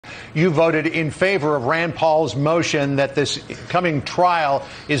you voted in favor of Rand Paul's motion that this coming trial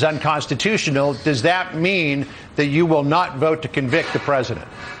is unconstitutional. Does that mean that you will not vote to convict the president?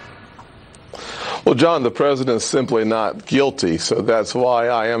 Well, John, the president is simply not guilty, so that's why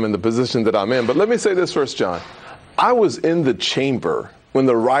I am in the position that I'm in. But let me say this first, John. I was in the chamber when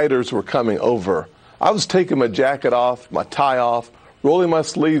the rioters were coming over. I was taking my jacket off, my tie off, rolling my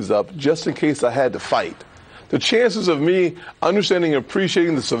sleeves up just in case I had to fight. The chances of me understanding and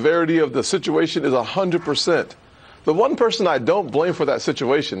appreciating the severity of the situation is 100%. The one person I don't blame for that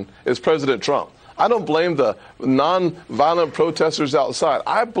situation is President Trump. I don't blame the non-violent protesters outside.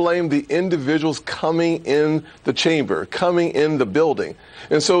 I blame the individuals coming in the chamber, coming in the building.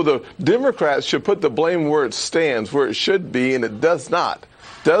 And so the Democrats should put the blame where it stands, where it should be, and it does not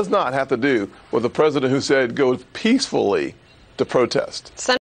have to do with the president who said go peacefully to protest.